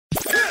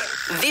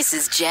This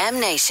is Jam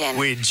Nation.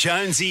 With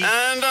Jonesy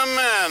and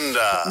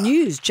Amanda.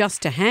 News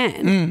just to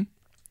hand.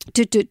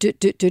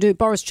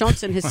 Boris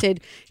Johnson has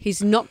said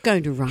he's not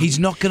going to run. He's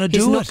not going to do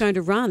it. He's not going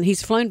to run.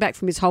 He's flown back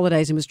from his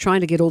holidays and was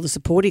trying to get all the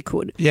support he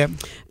could. Yeah.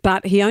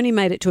 But he only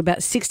made it to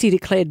about 60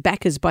 declared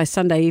backers by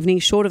Sunday evening,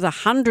 short of the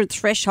 100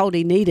 threshold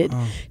he needed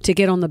to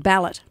get on the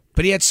ballot.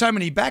 But he had so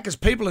many backers,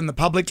 people in the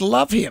public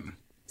love him.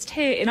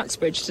 Here in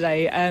Uxbridge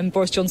today,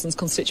 Boris Johnson's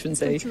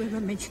constituency. Don't you ever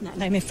mention that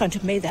name in front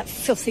of me, that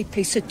filthy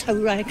piece of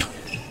toe rag.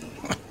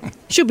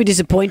 Should be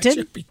disappointed.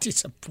 Should be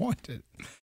disappointed.